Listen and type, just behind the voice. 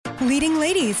Leading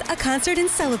Ladies, a concert in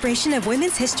celebration of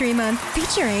Women's History Month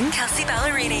featuring Kelsey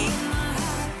Ballerini,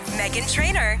 Meghan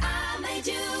Trainor,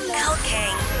 Elle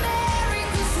King,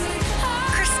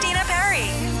 Christina Perry.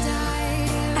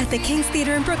 At the King's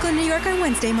Theater in Brooklyn, New York on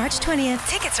Wednesday, March 20th.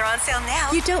 Tickets are on sale now.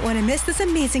 You don't want to miss this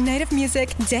amazing night of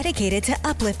music dedicated to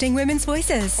uplifting women's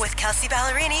voices. With Kelsey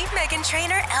Ballerini, Meghan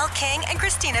Trainor, Elle King, and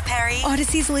Christina Perry.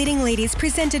 Odyssey's Leading Ladies,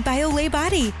 presented by Olay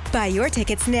Body. Buy your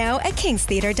tickets now at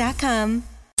kingstheater.com.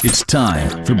 It's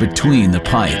time for Between the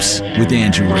Pipes with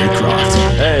Andrew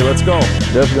Raycroft. Hey, let's go.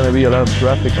 There's going to be a lot of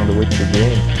traffic on the way to the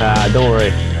game. Don't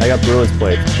worry. I got Bruins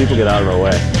plates. People get out of our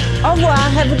way. Au revoir.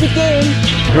 Have a good game.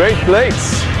 Great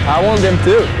plates. I want them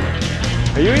too.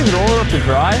 Are you even old enough to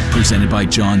drive? Presented by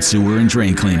John Sewer and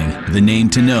Drain Cleaning. The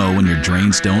name to know when your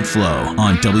drains don't flow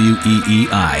on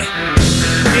WEEI.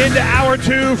 Into hour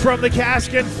two from the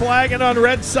casket, flagging on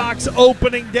Red Sox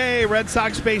opening day. Red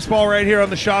Sox baseball right here on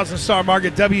the Shaw's and Star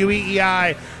Market,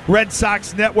 WEEI Red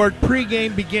Sox Network.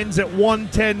 Pregame begins at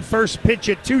 1:10, first pitch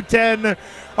at 2:10.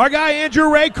 Our guy Andrew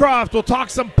Raycroft will talk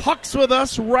some pucks with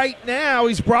us right now.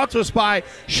 He's brought to us by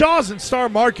Shaw's and Star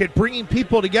Market, bringing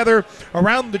people together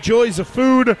around the joys of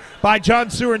food. By John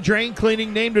Sewer and Drain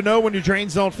Cleaning, name to know when your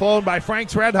drains don't flow. And by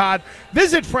Frank's Red Hot.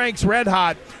 Visit Frank's Red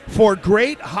Hot for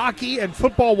great hockey and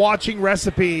football watching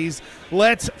recipes.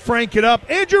 Let's frank it up.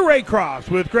 Andrew Raycroft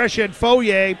with Gresh and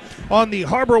Fauria on the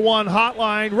Harbor One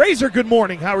hotline. Razor, good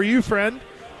morning. How are you, friend?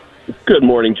 Good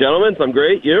morning, gentlemen. I'm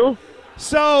great. You?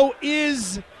 So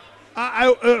Fauria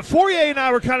and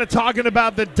I were kind of talking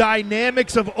about the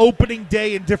dynamics of opening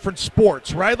day in different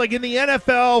sports, right? Like in the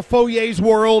NFL, Fauria's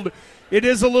world, it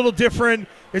is a little different.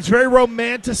 It's very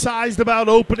romanticized about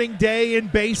opening day in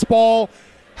baseball.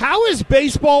 How is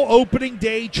baseball opening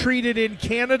day treated in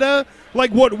Canada?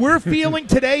 Like what we're feeling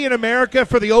today in America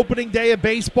for the opening day of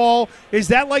baseball, is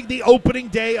that like the opening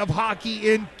day of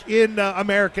hockey in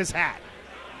America's hat?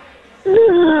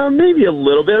 Maybe a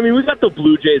little bit. I mean, we've got the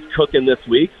Blue Jays cooking this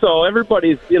week, so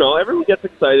everyone gets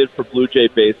excited for Blue Jay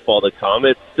baseball to come.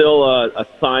 It's still a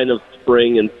sign of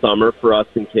spring and summer for us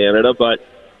in Canada, but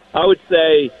I would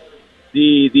say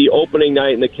the opening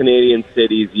night in the Canadian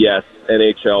cities, yes,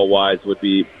 NHL-wise, would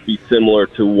be similar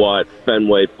to what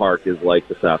Fenway Park is like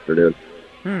this afternoon.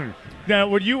 Now,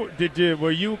 was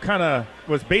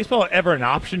baseball ever an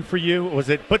option for you? Was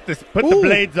it put the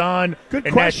blades on? Good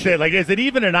and question. That's it? Like, is it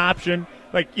even an option?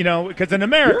 Like, because in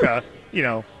America,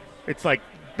 it's like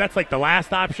that's like the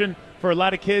last option for a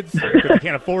lot of kids because they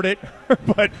can't afford it.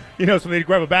 But so they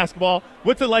grab a basketball.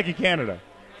 What's it like in Canada?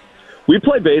 We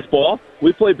play baseball.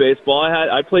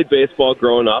 I played baseball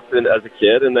growing up and as a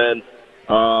kid, and then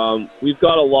we've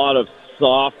got a lot of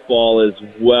softball as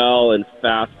well and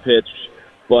fast pitch.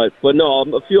 But no,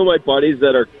 a few of my buddies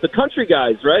that are the country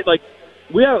guys, right?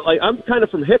 I'm kind of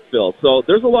from Hicksville, so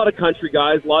there's a lot of country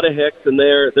guys, a lot of Hicks, and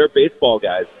they're baseball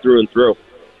guys through and through.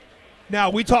 Now,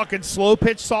 we talking slow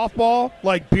pitch softball,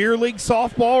 like beer league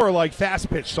softball, or like fast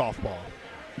pitch softball?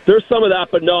 There's some of that,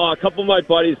 but no, a couple of my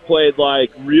buddies played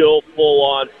like real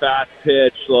full-on fast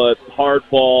pitch, hard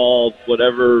ball,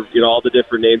 whatever, all the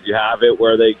different names you have it,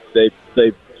 where they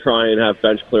try and have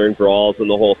bench clearing brawls and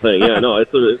the whole thing. Yeah, no,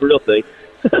 it's a real thing.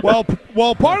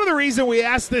 Well, part of the reason we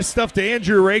asked this stuff to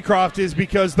Andrew Raycroft is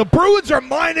because the Bruins are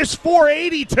minus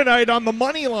 480 tonight on the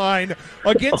money line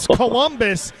against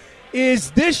Columbus.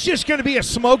 Is this just going to be a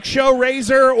smoke show,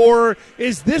 Razor, or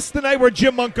is this the night where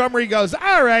Jim Montgomery goes,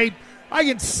 all right, I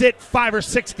can sit 5 or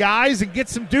 6 guys and get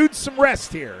some dudes some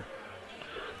rest here?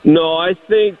 No, I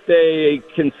think they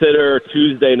consider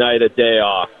Tuesday night a day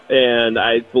off, and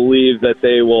I believe that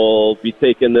they will be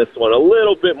taking this one a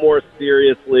little bit more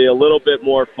seriously, a little bit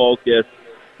more focused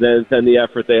than the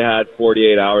effort they had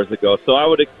 48 hours ago. So I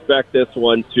would expect this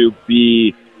one to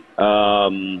be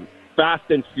fast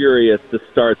and furious to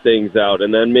start things out,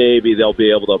 and then maybe they'll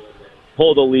be able to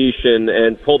pull the leash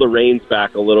and pull the reins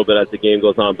back a little bit as the game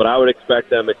goes on. But I would expect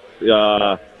them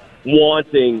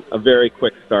wanting a very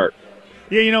quick start.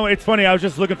 Yeah, it's funny. I was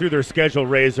just looking through their schedule,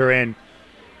 Razor, and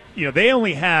they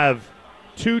only have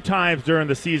 2 times during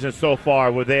the season so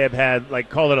far where they have had,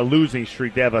 call it a losing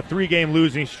streak. They have a 3-game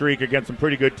losing streak against some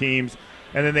pretty good teams,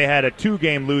 and then they had a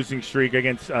 2-game losing streak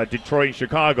against Detroit and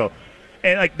Chicago.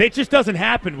 And, that just doesn't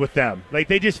happen with them.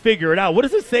 They just figure it out. What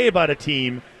does it say about a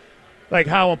team,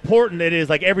 how important it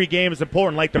is, every game is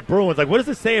important, like the Bruins? What does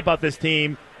it say about this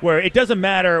team where it doesn't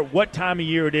matter what time of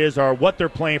year it is or what they're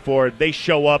playing for, they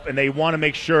show up and they want to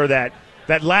make sure that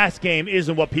that last game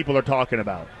isn't what people are talking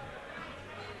about?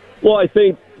 Well, I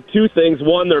think 2 things.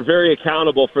 One, they're very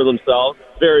accountable for themselves,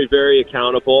 very, very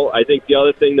accountable. I think the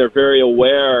other thing, they're very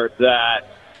aware that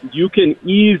you can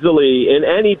easily, in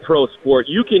any pro sport,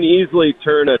 you can easily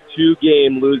turn a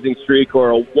 2-game losing streak or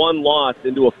a 1 loss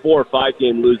into a 4 or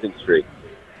 5-game losing streak.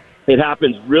 It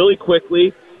happens really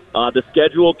quickly. The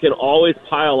schedule can always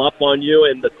pile up on you,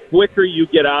 and the quicker you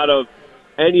get out of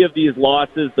any of these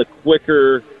losses, the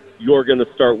quicker you're going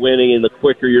to start winning and the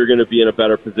quicker you're going to be in a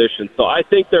better position. So I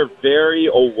think they're very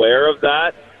aware of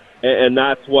that, and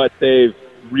that's what they've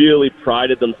really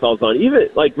prided themselves on. Even,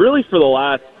 like, really for the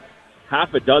last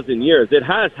half a dozen years, it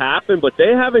has happened, but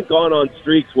they haven't gone on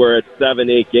streaks where it's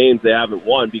 7-8 games they haven't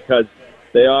won, because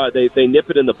they nip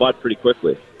it in the bud pretty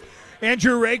quickly.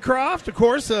 Andrew Raycroft, of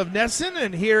course, of NESN,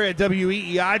 and here at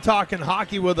WEEI, talking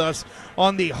hockey with us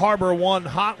on the Harbor One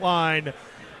hotline.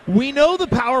 We know the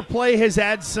power play has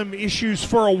had some issues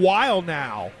for a while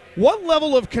now. What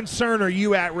level of concern are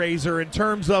you at, Razor, in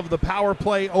terms of the power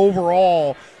play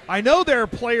overall? I know there are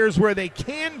players where they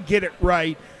can get it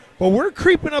right, but we're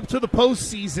creeping up to the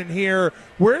postseason here.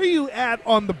 Where are you at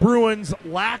on the Bruins'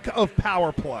 lack of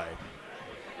power play?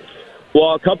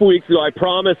 Well, a couple weeks ago, I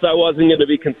promised I wasn't going to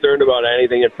be concerned about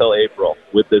anything until April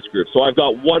with this group. So I've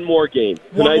got one more game.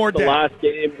 Tonight's the last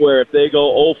game where if they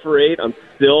go 0 for 8, I'm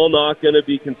still not going to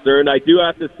be concerned. I do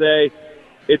have to say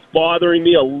it's bothering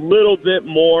me a little bit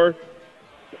more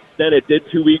than it did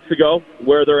 2 weeks ago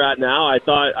where they're at now. I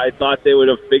thought they would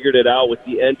have figured it out with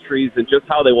the entries and just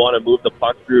how they want to move the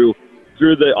puck through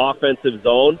the offensive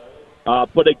zone.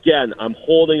 But again, I'm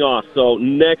holding off. So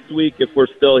next week, if we're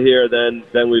still here,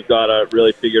 then we've got to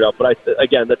really figure it out. But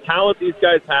again, the talent these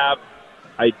guys have,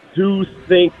 I do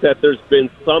think that there's been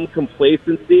some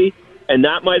complacency, and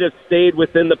that might have stayed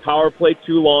within the power play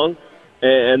too long.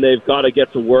 And they've got to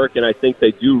get to work, and I think they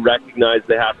do recognize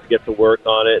they have to get to work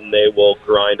on it, and they will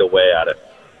grind away at it.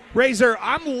 Razor,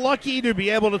 I'm lucky to be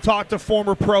able to talk to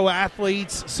former pro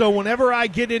athletes, so whenever I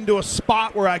get into a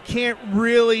spot where I can't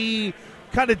really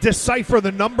kind of decipher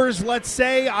the numbers, let's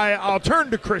say, I'll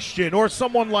turn to Christian or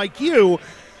someone like you.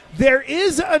 There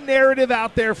is a narrative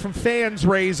out there from fans,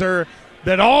 Razor,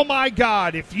 that, oh my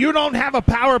God, if you don't have a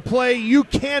power play, you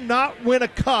cannot win a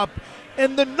cup.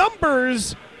 And the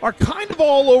numbers are kind of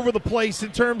all over the place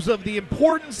in terms of the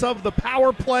importance of the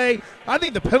power play. I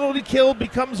think the penalty kill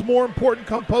becomes more important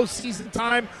come postseason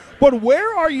time. But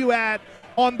where are you at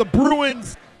on the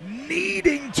Bruins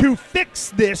needing to fix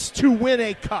this to win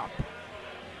a cup?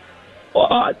 Well,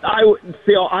 I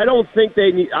don't think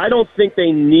they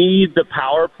need the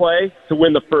power play to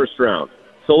win the first round.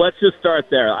 So let's just start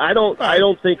there. I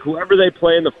don't think whoever they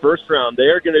play in the first round, they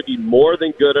are going to be more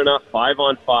than good enough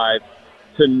 5-on-5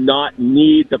 to not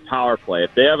need the power play.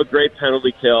 If they have a great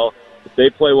penalty kill, if they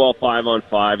play well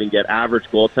 5-on-5 and get average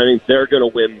goaltending, they're going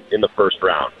to win in the first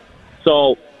round.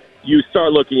 So you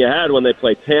start looking ahead when they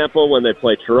play Tampa, when they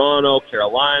play Toronto,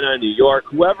 Carolina, New York,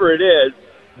 whoever it is,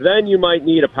 then you might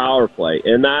need a power play,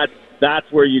 and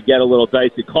that's where you get a little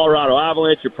dicey. Colorado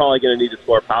Avalanche, you're probably going to need to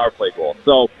score a power play goal.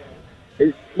 So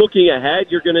looking ahead,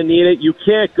 you're going to need it. You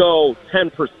can't go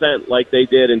 10% like they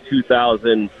did in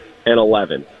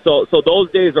 2011. So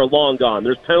those days are long gone.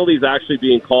 There's penalties actually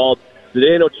being called.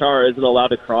 Zdeno Chara isn't allowed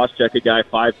to cross-check a guy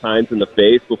 5 times in the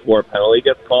face before a penalty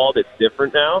gets called. It's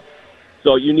different now.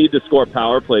 So you need to score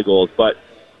power play goals, but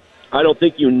I don't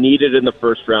think you need it in the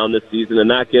first round this season,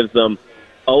 and that gives them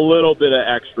a little bit of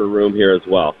extra room here as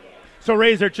well. So,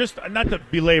 Razor, just not to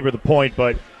belabor the point,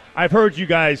 but I've heard you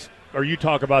guys, or you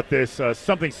talk about this,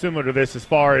 something similar to this as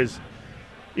far as,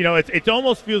 you know, it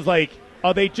almost feels like,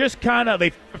 they just kind of,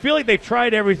 they feel like they've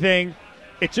tried everything.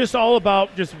 It's just all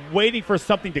about just waiting for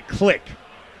something to click,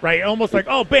 right? Almost like,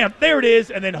 oh, bam, there it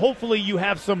is, and then hopefully you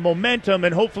have some momentum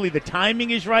and hopefully the timing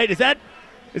is right. Is that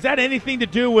anything to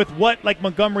do with what, like,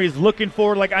 Montgomery is looking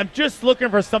for? Like, I'm just looking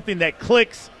for something that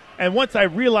clicks, and once I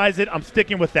realize it, I'm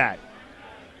sticking with that.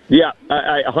 Yeah,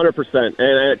 I 100%.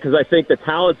 And because I think the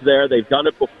talent's there. They've done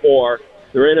it before.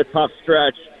 They're in a tough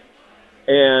stretch.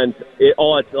 And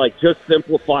it's like just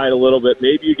simplify it a little bit.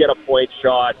 Maybe you get a point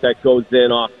shot that goes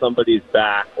in off somebody's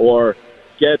back, or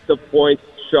get the point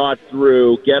shot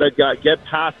through, get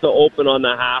past the open on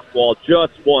the half wall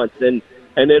just once, and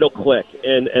it'll click,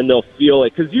 and they'll feel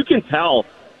it. Because you can tell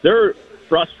they're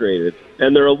frustrated,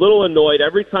 and they're a little annoyed.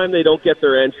 Every time they don't get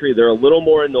their entry, they're a little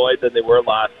more annoyed than they were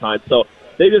last time. So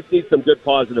they just need some good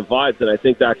positive vibes, and I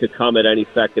think that could come at any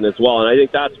second as well. And I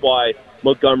think that's why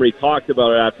Montgomery talked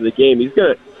about it after the game.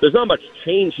 There's not much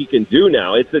change he can do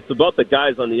now. It's about the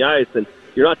guys on the ice, and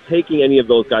you're not taking any of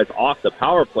those guys off the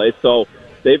power play. So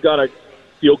they've got to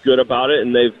feel good about it,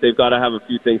 and they've got to have a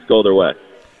few things go their way.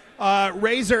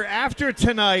 Razor, after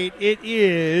tonight, it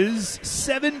is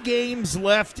 7 games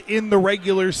left in the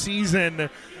regular season.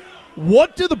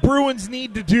 What do the Bruins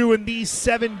need to do in these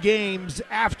 7 games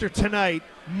after tonight,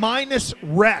 minus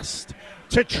rest,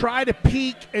 to try to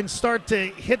peak and start to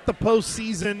hit the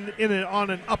postseason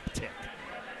on an uptick?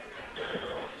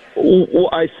 Well,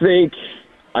 I think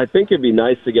it'd be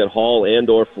nice to get Hall and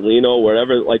or Foligno,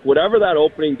 whatever that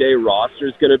opening day roster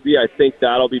is going to be. I think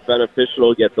that'll be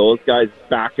beneficial to get those guys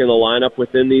back in the lineup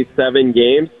within these 7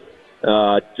 games,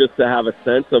 just to have a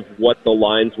sense of what the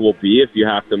lines will be if you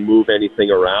have to move anything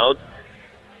around.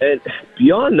 And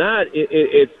beyond that,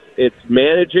 it's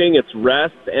managing, it's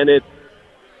rest, and it's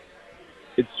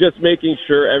just making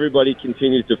sure everybody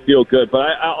continues to feel good. But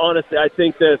I honestly, I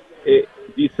think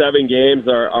these 7 games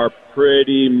are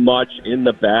pretty much in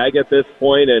the bag at this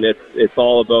point, and it's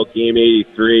all about Game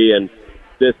 83 and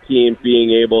this team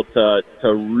being able to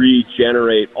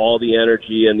regenerate all the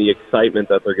energy and the excitement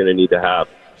that they're going to need to have.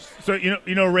 So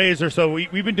Razor. So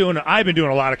I've been doing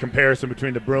a lot of comparison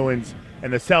between the Bruins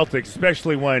and the Celtics,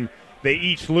 especially when they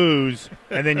each lose,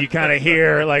 and then you kind of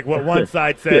hear like what one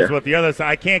side says, what the other side.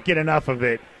 I can't get enough of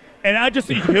it, and I just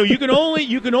you can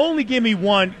only give me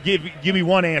one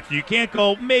answer. You can't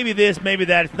go maybe this, maybe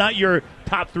that. It's not your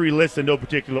top 3 list in no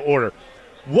particular order.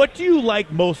 What do you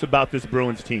like most about this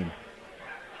Bruins team?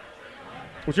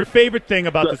 What's your favorite thing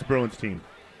about this Bruins team?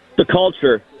 The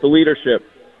culture, the leadership.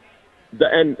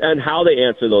 And how they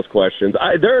answer those questions.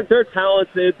 They're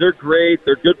talented. They're great.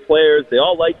 They're good players. They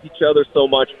all like each other so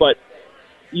much. But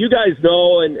you guys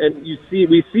know, and we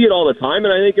see it all the time,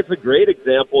 and I think it's a great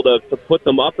example to put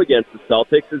them up against the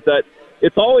Celtics, is that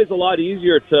it's always a lot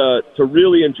easier to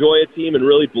really enjoy a team and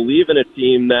really believe in a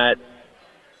team that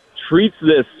treats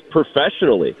this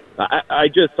professionally. I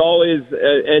just always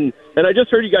and I just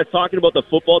heard you guys talking about the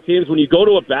football teams. When you go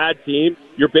to a bad team,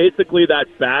 you're basically that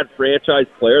bad franchise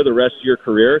player the rest of your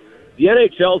career. The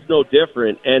NHL's no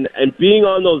different, and being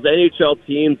on those NHL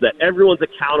teams that everyone's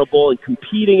accountable and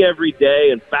competing every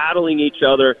day and battling each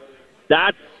other,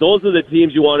 those are the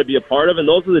teams you want to be a part of, and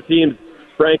those are the teams,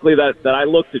 frankly, that I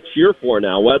look to cheer for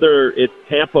now. Whether it's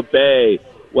Tampa Bay,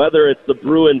 whether it's the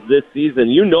Bruins this season,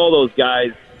 those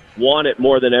guys want it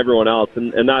more than everyone else,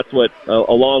 and that's what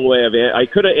a long way of I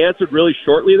could have answered really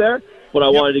shortly there, but I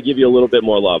wanted to give you a little bit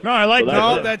more love. No, I like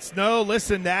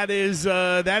listen, that is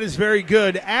very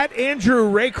good. At Andrew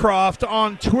Raycroft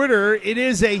on Twitter, it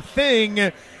is a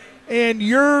thing, and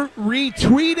you're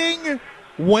retweeting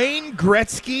Wayne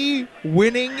Gretzky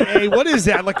winning what is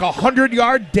that, like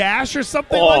 100-yard dash or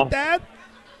something like that?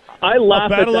 I laugh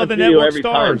Battle at of that the video Network every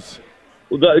Stars. time.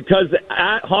 Because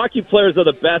hockey players are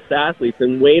the best athletes,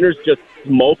 and Wayner's just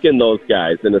smoking those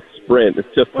guys in a sprint.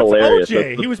 It's just hilarious.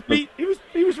 OJ?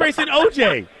 He was racing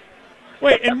OJ.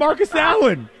 Wait, and Marcus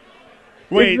Allen.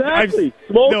 Wait, exactly.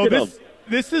 Smoking them.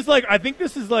 This is like, I think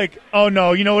this is like, oh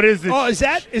no, you know what it is? Is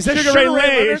that Sugar Ray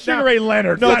Leonard? It's Sugar Ray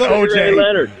Leonard, not OJ. Ray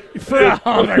Leonard.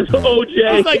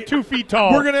 OJ. He's like 2 feet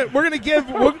tall. We're gonna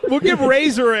give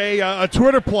Razor a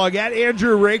Twitter plug at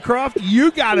Andrew Raycroft.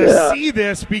 You gotta see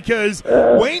this, because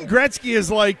Wayne Gretzky is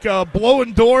like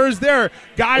blowing doors. There are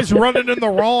guys running in the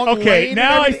wrong lane. Okay,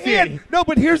 now I see it. No,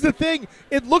 but here's the thing.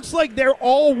 It looks like they're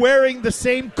all wearing the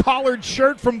same collared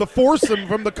shirt from the foursome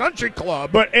from the country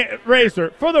club. But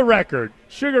Razor, for the record,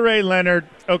 Sugar Ray Leonard.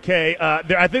 Okay,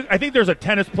 I think there's a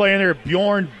tennis player in there,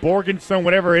 Bjorn Borgenson,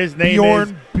 whatever his name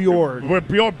is. Bjorn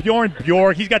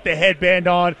Bjork. He's got the headband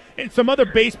on, and some other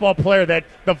baseball player that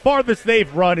the farthest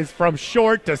they've run is from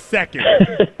short to second.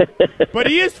 But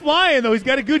he is flying though. He's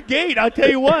got a good gait. I'll tell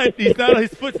you what.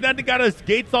 His foot's not got his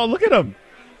gaits all. Look at him.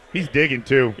 He's digging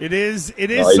too. It is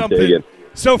something. Digging.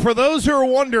 So for those who are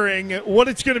wondering what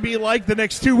it's going to be like the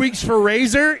next 2 weeks for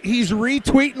Razor, he's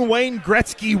retweeting Wayne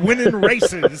Gretzky winning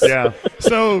races. Yeah.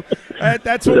 So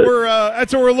that's what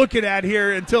we're looking at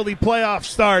here until the playoffs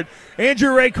start.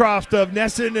 Andrew Raycroft of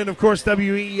NESN and, of course,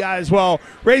 WEEI as well.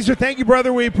 Razor, thank you,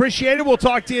 brother. We appreciate it. We'll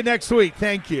talk to you next week.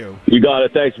 Thank you. You got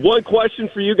it. Thanks. One question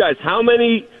for you guys. How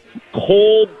many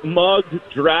cold mugged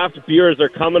draft beers are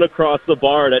coming across the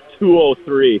bar at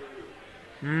 2:03?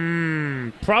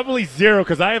 Probably 0,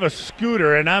 because I have a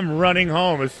scooter and I'm running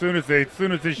home as soon as this show's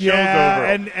over.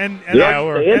 I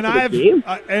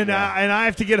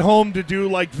have to get home to do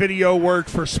like video work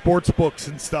for sports books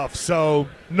and stuff. So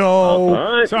no,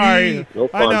 right. Sorry, no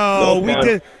fun. I know no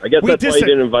I guess that's why you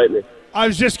didn't invite me. I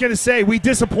was just going to say, we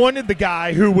disappointed the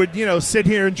guy who would, sit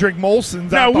here and drink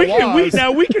Molson's now out the laws.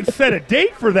 Now we can set a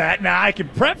date for that. Now I can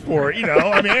prep for it.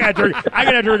 I mean, I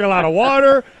got to drink a lot of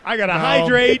water. I got to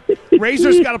hydrate.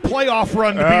 Razor's got a playoff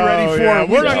run to be ready for.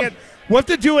 Yeah. We'll have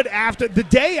to do it the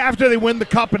day after they win the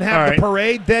cup and have the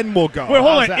parade. Then we'll go. Wait,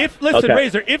 hold on.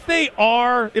 Razor, if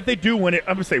they do win it,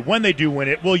 I'm going to say when they do win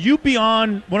it, will you be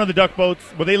on one of the duck boats?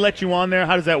 Will they let you on there?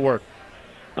 How does that work?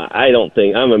 I don't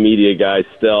think I'm a media guy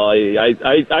still.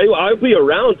 I'll be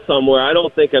around somewhere. I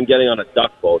don't think I'm getting on a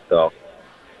duck boat though.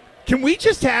 Can we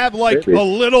just have like Maybe. a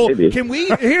little? Maybe. Can we?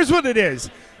 Here's what it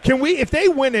is. Can we? If they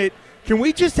win it, can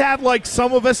we just have like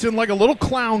some of us in like a little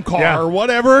clown car or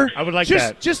whatever? I would like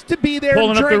that. Just to be there,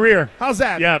 pulling and up the rear. How's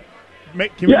that? Yeah.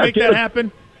 Can we make that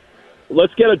happen?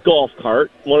 Let's get a golf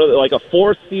cart, like a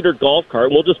 4-seater golf cart.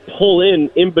 And we'll just pull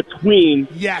in between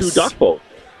two duck boats.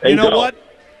 You know what?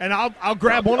 And I'll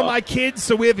grab one of my kids,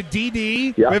 so we have a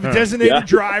DD, we have a designated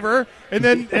driver, and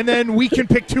then we can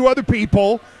pick 2 other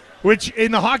people. Which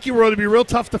in the hockey world it'd be real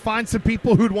tough to find some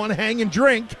people who'd want to hang and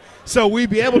drink. So we'd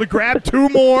be able to grab 2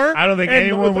 more. I don't think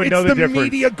anyone would know the difference. It's the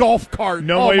media golf cart.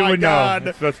 Nobody would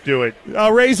know. Let's do it.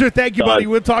 Razor, thank you, buddy.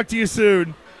 We'll talk to you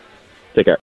soon. Take care.